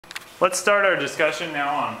Let's start our discussion now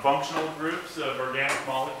on functional groups of organic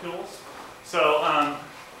molecules. So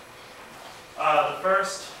the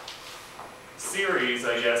first series,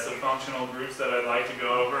 I guess, of functional groups that I'd like to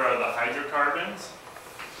go over are the hydrocarbons.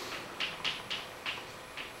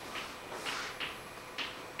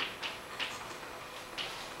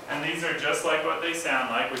 And these are just like what they sound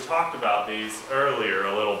like. We talked about these earlier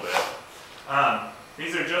a little bit.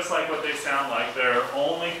 These are just like what they sound like. They're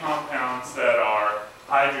only compounds that are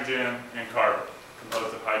hydrogen and carbon,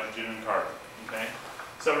 composed of hydrogen and carbon. Okay?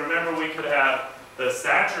 So remember, we could have the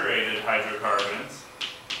saturated hydrocarbons,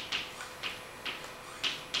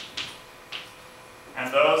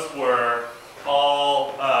 and those were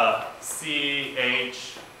all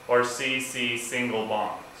CH or CC single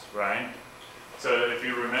bonds, right? So if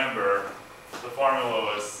you remember, the formula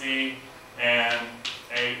was C and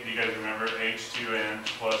A, do you guys remember? H2N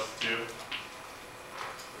plus 2.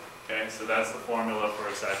 Okay, so that's the formula for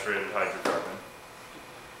a saturated hydrocarbon.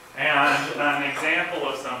 And an example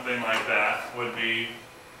of something like that would be,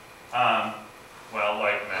 well,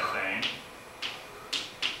 like methane.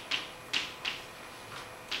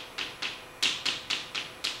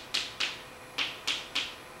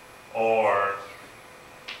 Or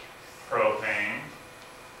propane.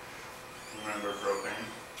 Remember propane?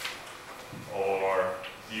 Or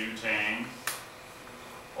butane.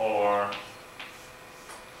 Or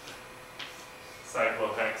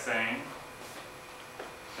cyclohexane.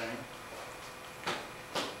 Okay.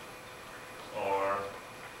 Or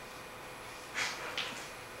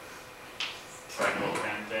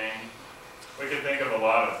cyclopentane. We could think of a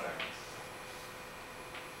lot of things.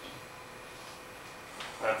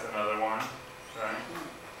 That's another one, right?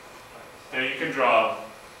 Yeah, you can draw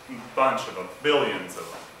a bunch of them, billions of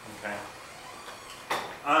them, okay?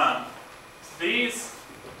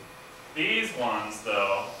 These ones,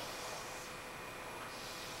 though,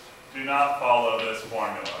 do not follow this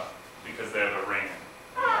formula because they have a ring in it.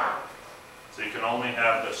 So you can only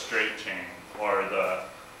have the straight chain, or the,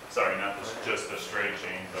 sorry, not just the straight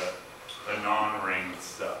chain, but the non-ringed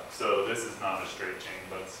stuff. So this is not a straight chain,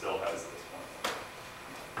 but it still has this formula.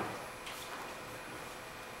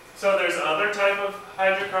 So there's other type of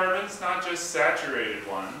hydrocarbons, not just saturated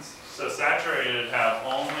ones. So saturated have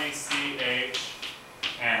only CH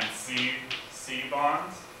and C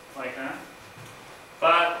bonds, like that.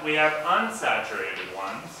 But we have unsaturated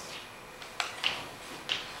ones.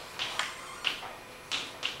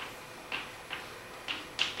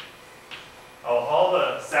 Oh, all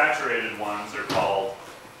the saturated ones are called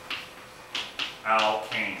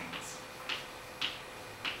alkanes.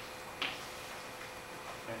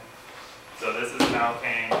 So this is an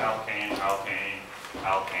alkane, alkane, alkane,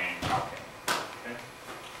 alkane, alkane. Okay?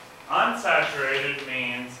 Unsaturated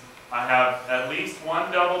means I have at least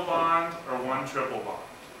one double bond or one triple bond.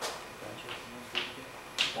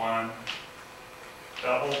 One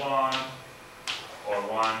double bond or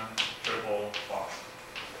one triple bond.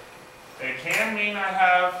 It can mean I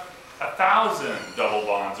have 1,000 double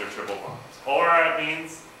bonds or triple bonds. Or it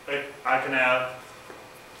means I can have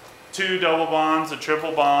 2 double bonds, a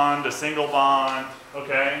triple bond, a single bond,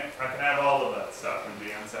 okay? I can have all of that stuff and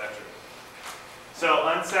be unsaturated. So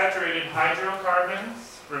unsaturated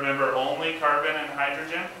hydrocarbons, remember only carbon and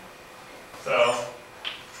hydrogen. So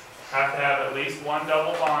have to have at least one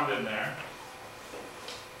double bond in there.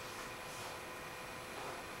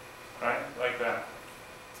 Right, like that.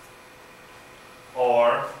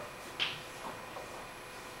 Or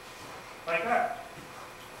like that.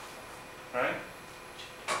 Right?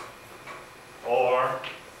 Or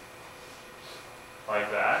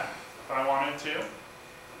like that, if I wanted to.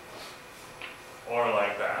 Or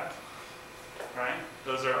like that. Right?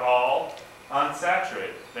 Those are all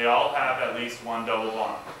unsaturated. They all have at least one double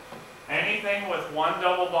bond. Anything with one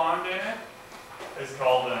double bond in it is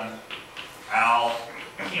called an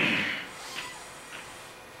alkene.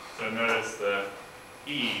 So notice the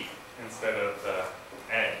E instead of the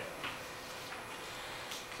A.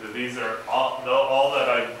 So these are all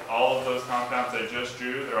of those compounds I just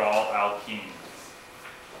drew, they're all alkenes.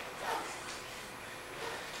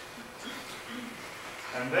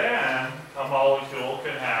 And then a molecule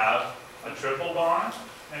can have a triple bond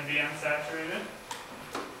and be unsaturated.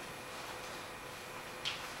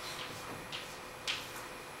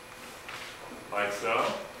 Like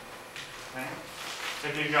so. Okay.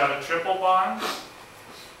 If you've got a triple bond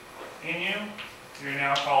in you, you're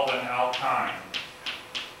now called an alkyne.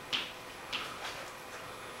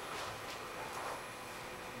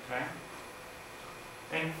 Okay?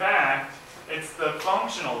 In fact, it's the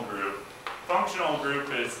functional group. Functional group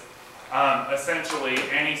is essentially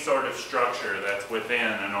any sort of structure that's within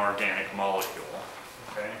an organic molecule.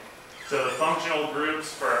 Okay? So the functional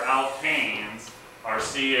groups for alkanes are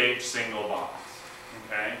CH single bonds.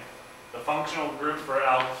 Okay? The functional group for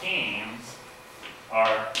alkenes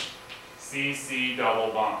are CC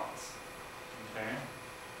double bonds. Okay?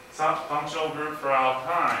 Some functional group for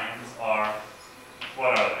alkynes are,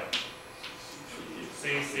 what are they?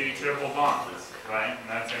 CC triple bonds, right? And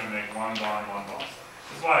that's going to make one bond, one bond.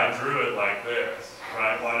 This is why I drew it like this,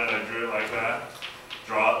 right? Why did I draw it like that?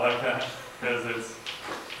 Draw it like that? Because it's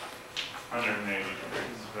 180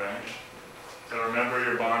 degrees, right? So remember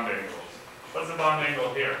your bond angles. What's the bond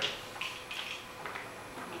angle here?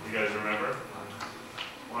 You guys remember?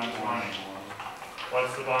 120.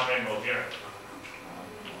 What's the bond angle here?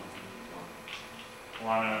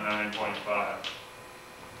 109.5.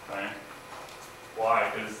 Right?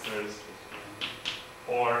 Why? Because there's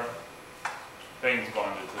 4 things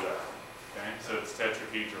bonded to that. Okay? So it's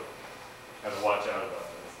tetrahedral. Have to watch out about this.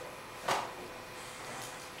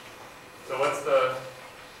 So what's the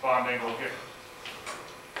bond angle here?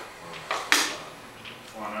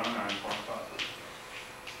 109.5.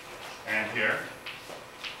 And here?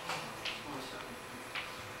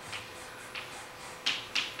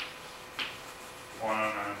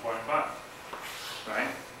 109.5.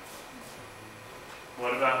 Right?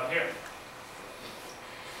 What about here?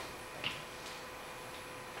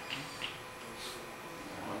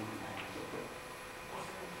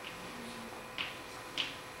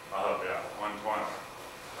 I'll help you out. 120.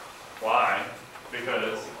 Why?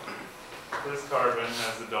 Because this carbon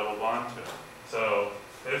has a double bond to it. So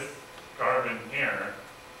this carbon here,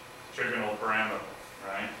 trigonal pyramidal,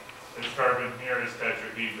 right? This carbon here is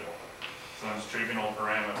tetrahedral. This one's trigonal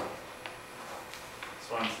pyramidal.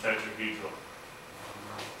 This one's tetrahedral.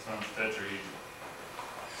 This one's tetrahedral.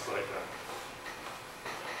 Just like that.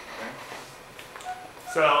 Okay?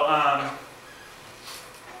 So,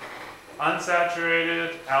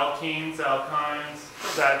 unsaturated, alkenes, alkynes,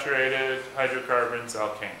 saturated, hydrocarbons,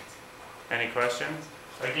 alkanes. Any questions?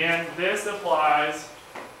 Again, this applies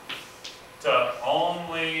to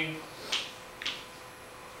only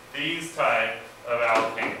these type of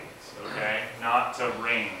alkanes, okay? Not to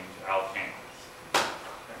ringed alkanes.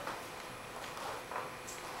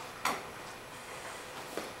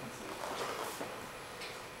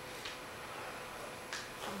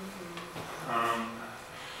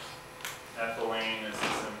 Ethylene is the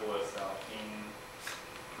simplest alkene.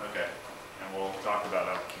 Okay, and we'll talk about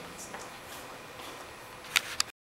alkene.